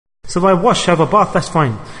So if I wash, have a bath, that's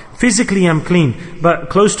fine. Physically I'm clean, but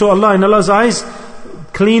close to Allah, in Allah's eyes,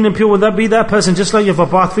 clean and pure, will that be that person? Just like you have a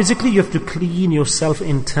bath physically, you have to clean yourself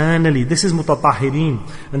internally. This is mutatahhirin.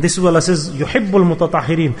 And this is what Allah says, yuhibbul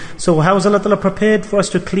mutatahhirin. So how is Allah Ta'ala prepared for us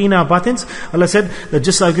to clean our batins? Allah said that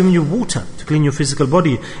just like giving you water to clean your physical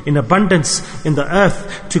body, in abundance in the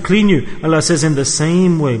earth to clean you, Allah says in the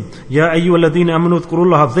same way, Ya ayyuhalladhina amanu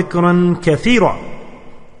dhkurullaha dhikran kathira.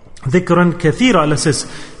 Dhikran kathira, Allah says,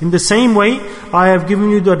 in the same way, I have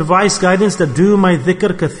given you the advice, guidance that do my dhikr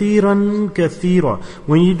kathiran kathira.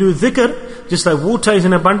 When you do dhikr, just like water is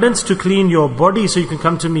in abundance to clean your body so you can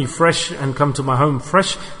come to me fresh and come to my home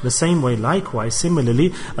fresh, the same way, likewise,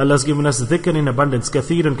 similarly, Allah has given us dhikr in abundance,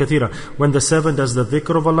 kathiran kathira. When the servant does the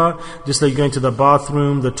dhikr of Allah, just like you go into the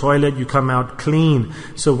bathroom, the toilet, you come out clean.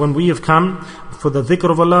 So when we have come for the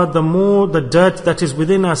dhikr of Allah, the more the dirt that is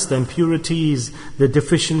within us, the impurities, the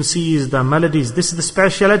deficiencies, the maladies, this is the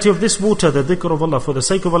speciality of this water, the dhikr of Allah, for the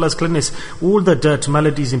sake of Allah's cleanness, all the dirt,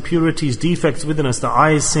 maladies, impurities, defects within us, the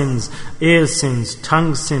eyes sins, ears sins,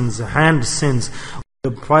 tongue sins, hand sins. The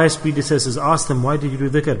pious predecessors asked them, why did you do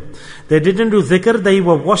dhikr? They didn't do dhikr, they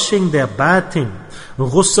were washing their batin.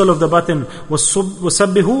 Ghusl of the batin was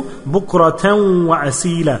وَسَبِّهُ بُكْرَةً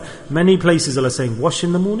وَأَسِيلًا. Many places Allah is saying, wash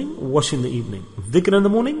in the morning, wash in the evening. Dhikr in the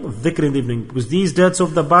morning, dhikr in the evening. Because these dirts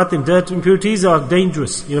of the batin, dirt impurities are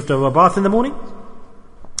dangerous. You have to have a bath in the morning.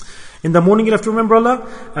 In the morning you have to remember Allah,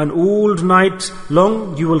 and all night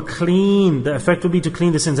long you will clean. The effect will be to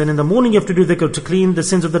clean the sins. And in the morning you have to do dhikr to clean the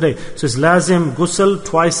sins of the day. So it's lazim, ghusl,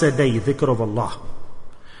 twice a day, dhikr of Allah.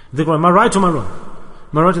 Dhikr, am I right or am I wrong?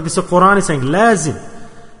 Am I right? This is the Quran is saying, lazim,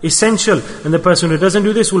 essential. And the person who doesn't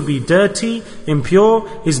do this will be dirty, impure,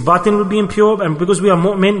 his batin will be impure. And because we are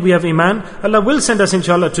mu'min, we have iman, Allah will send us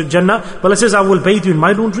inshallah to Jannah. But Allah says, I will bathe you in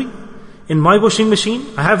my laundry, in my washing machine.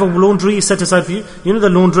 I have a laundry set aside for you. You know the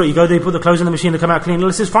laundry, you go there, you put the clothes in the machine, they come out clean.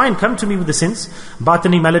 Allah says, fine, come to me with the sins,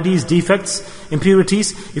 batini, maladies, defects,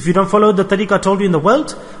 impurities. If you don't follow the tariqah I told you in the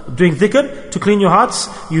world, doing dhikr to clean your hearts,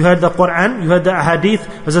 you heard the Quran, you heard the hadith.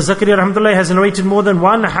 Hazrat Zakaria rahmatullah has narrated more than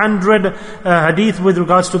 100 hadith with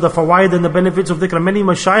regards to the fawaid and the benefits of dhikr. Many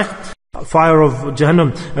mashayikh, fire of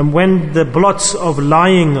Jahannam. And when the blots of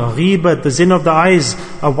lying, ghibat, the zina of the eyes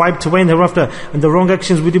are wiped away in the hereafter, and the wrong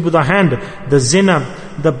actions we did with our hand, the zina,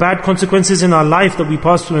 the bad consequences in our life that we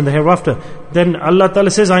pass through in the hereafter, then Allah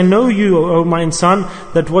Ta'ala says, I know you, O my insan,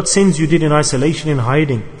 that what sins you did in isolation, in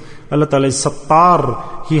hiding. Allah Ta'ala is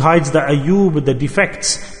Sattar. He hides the ayub, the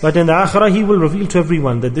defects. But in the akhirah, He will reveal to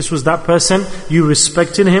everyone that this was that person, you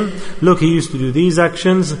respected him. Look, he used to do these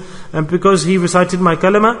actions. And because he recited my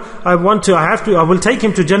kalama, I will take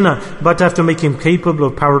him to Jannah, but I have to make him capable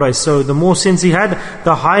of paradise. So the more sins he had,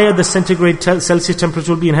 the higher the centigrade Celsius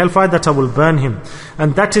temperature will be in hellfire, that I will burn him.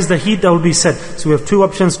 And that is the heat that will be set. So we have two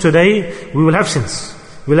options today. We will have sins.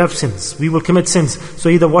 We'll have sins. We will commit sins. So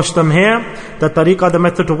either wash them here. The tariqah, the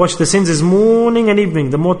method to wash the sins is morning and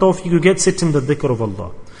evening. The more tawfiq you get, sit in the dhikr of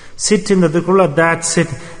Allah. Sit in the dhikr of Allah, that's it.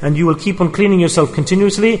 And you will keep on cleaning yourself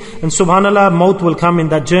continuously. And subhanallah, maut will come in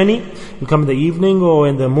that journey. It will come in the evening or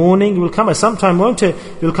in the morning. It will come at some time, won't it?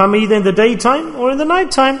 It will come either in the daytime or in the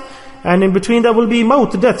night time. And in between that will be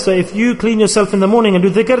maut, death. So if you clean yourself in the morning and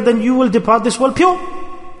do dhikr, then you will depart this world pure.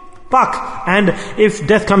 Pak. And if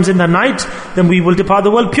death comes in the night, then we will depart the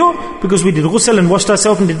world pure, because we did ghusl and washed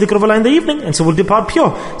ourselves and did dhikr of Allah in the evening, and so we'll depart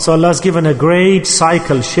pure. So Allah has given a great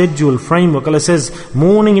cycle, schedule, framework. Allah says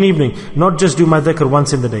morning and evening, not just do my dhikr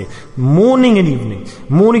once in the day. Morning and evening.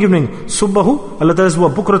 Morning, evening. Subbahu, Allah says wa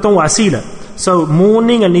bukratan wa asila. So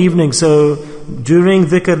morning and evening. So during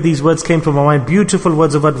dhikr, these words came to my mind. Beautiful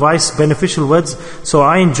words of advice, beneficial words. So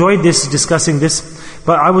I enjoyed this, discussing this.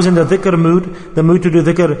 But I was in the dhikr mood, the mood to do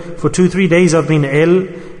dhikr. For 2-3 days I've been ill,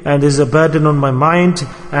 and there's a burden on my mind,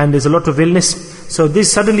 and there's a lot of illness. So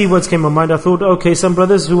these suddenly words came to my mind. I thought, okay, some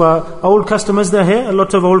brothers who are old customers, they're here. A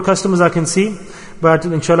lot of old customers I can see. But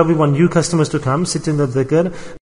inshallah we want new customers to come, sit in the dhikr.